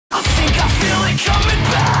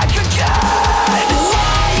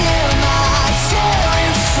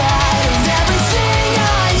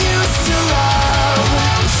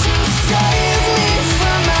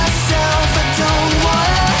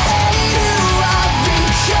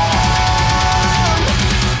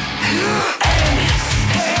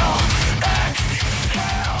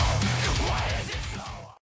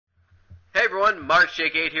Mark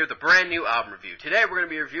J8 here with a brand new album review. Today we're going to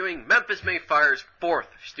be reviewing Memphis May Fire's fourth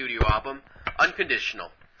studio album,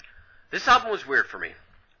 Unconditional. This album was weird for me.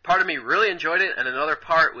 Part of me really enjoyed it, and another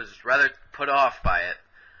part was rather put off by it.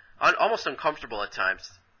 Almost uncomfortable at times.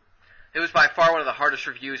 It was by far one of the hardest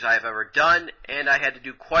reviews I have ever done, and I had to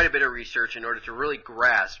do quite a bit of research in order to really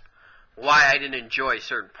grasp why I didn't enjoy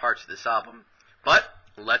certain parts of this album. But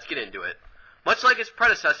let's get into it. Much like its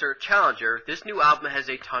predecessor, Challenger, this new album has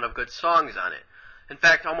a ton of good songs on it. In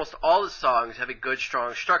fact, almost all the songs have a good,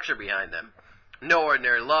 strong structure behind them. No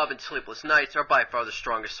Ordinary Love and Sleepless Nights are by far the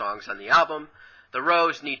strongest songs on the album. The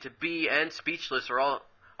Rose, Need to Be, and Speechless are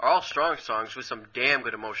all strong songs with some damn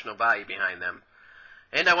good emotional value behind them.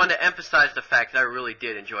 And I want to emphasize the fact that I really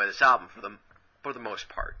did enjoy this album for the most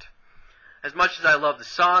part. As much as I love the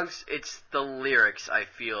songs, it's the lyrics I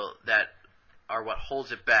feel that are what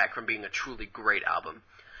holds it back from being a truly great album.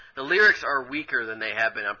 The lyrics are weaker than they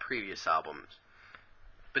have been on previous albums.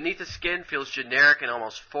 Beneath the Skin feels generic and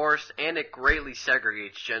almost forced, and it greatly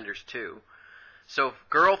segregates genders too. So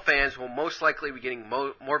girl fans will most likely be getting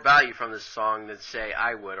more value from this song than, say,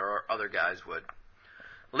 I would or other guys would.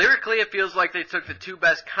 Lyrically, it feels like they took the two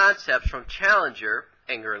best concepts from Challenger,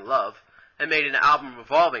 Anger and Love, and made an album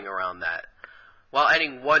revolving around that, while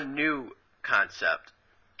adding one new concept,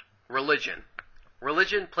 religion.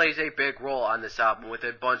 Religion plays a big role on this album, with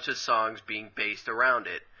a bunch of songs being based around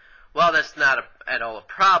it. While that's not at all a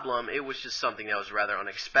problem, it was just something that was rather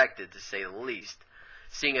unexpected, to say the least,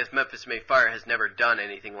 seeing as Memphis May Fire has never done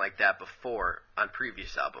anything like that before on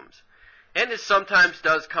previous albums. And it sometimes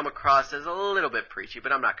does come across as a little bit preachy,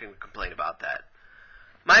 but I'm not going to complain about that.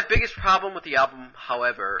 My biggest problem with the album,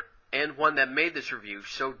 however, and one that made this review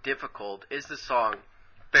so difficult, is the song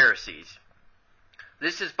Pharisees.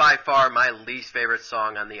 This is by far my least favorite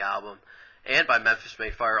song on the album, and by Memphis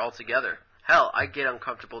May Fire altogether. Hell, I get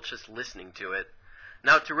uncomfortable just listening to it.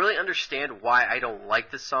 Now, to really understand why I don't like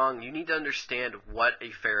the song, you need to understand what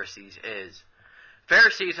a Pharisees is.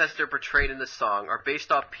 Pharisees, as they're portrayed in the song, are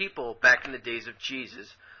based off people back in the days of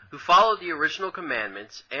Jesus who followed the original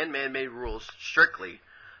commandments and man-made rules strictly,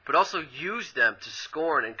 but also used them to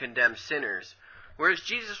scorn and condemn sinners, whereas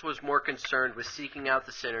Jesus was more concerned with seeking out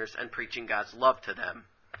the sinners and preaching God's love to them.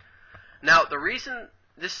 Now, the reason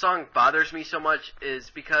this song bothers me so much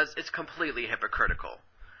is because it's completely hypocritical.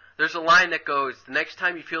 There's a line that goes, "The next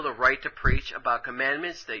time you feel the right to preach about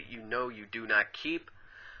commandments that you know you do not keep."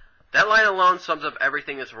 That line alone sums up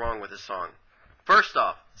everything that's wrong with the song. First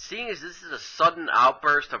off, seeing as this is a sudden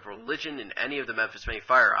outburst of religion in any of the Memphis May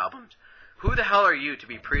Fire albums, who the hell are you to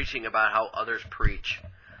be preaching about how others preach?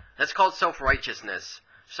 That's called self-righteousness,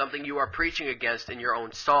 something you are preaching against in your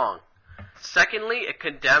own song. Secondly, it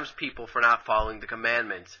condemns people for not following the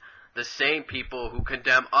commandments, the same people who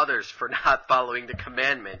condemn others for not following the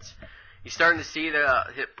commandments. You starting to see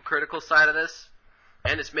the hypocritical side of this?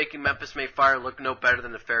 And it's making Memphis May Fire look no better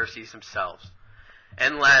than the Pharisees themselves.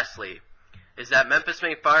 And lastly, is that Memphis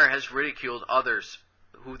May Fire has ridiculed others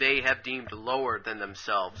who they have deemed lower than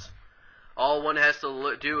themselves. All one has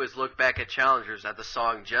to do is look back at Challengers at the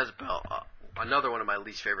song Jezebel, another one of my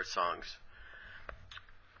least favorite songs.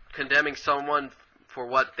 Condemning someone for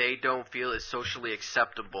what they don't feel is socially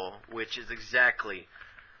acceptable, which is exactly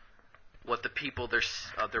what the people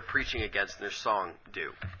they're preaching against in their song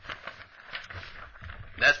do.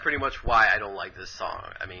 That's pretty much why I don't like this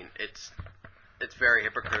song. I mean, it's very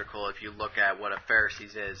hypocritical if you look at what a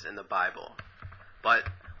Pharisees is in the Bible. But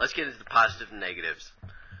let's get into the positives and negatives.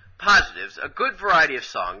 Positives: a good variety of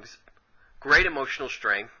songs, great emotional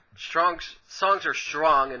strength, songs are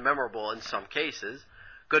strong and memorable in some cases,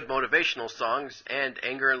 good motivational songs, and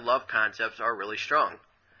anger and love concepts are really strong.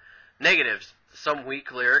 Negatives: some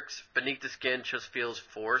weak lyrics, Beneath the Skin just feels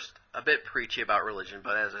forced, a bit preachy about religion,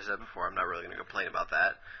 but as I said before, I'm not really going to complain about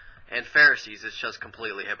that. And Pharisees is just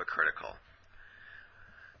completely hypocritical.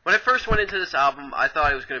 When I first went into this album, I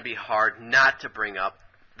thought it was going to be hard not to bring up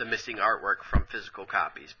the missing artwork from physical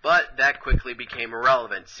copies, but that quickly became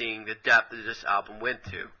irrelevant, seeing the depth that this album went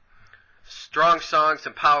to. Strong songs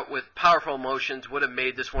and with powerful emotions would have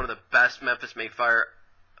made this one of the best Memphis May Fire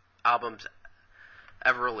albums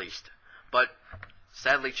ever released. But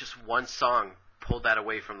sadly, just one song pulled that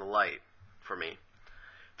away from the light for me.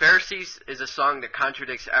 Pharisees is a song that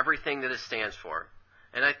contradicts everything that it stands for.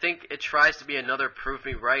 And I think it tries to be another Prove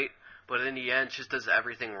Me Right, but in the end just does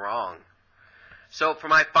everything wrong. So for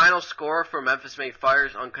my final score for Memphis May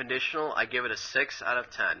Fire's Unconditional, I give it a 6 out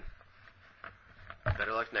of 10.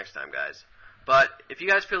 Better luck next time, guys. But if you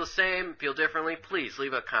guys feel the same, feel differently, please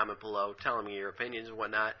leave a comment below telling me your opinions and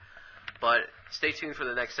whatnot. But stay tuned for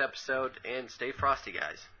the next episode, and stay frosty,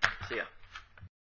 guys. See ya.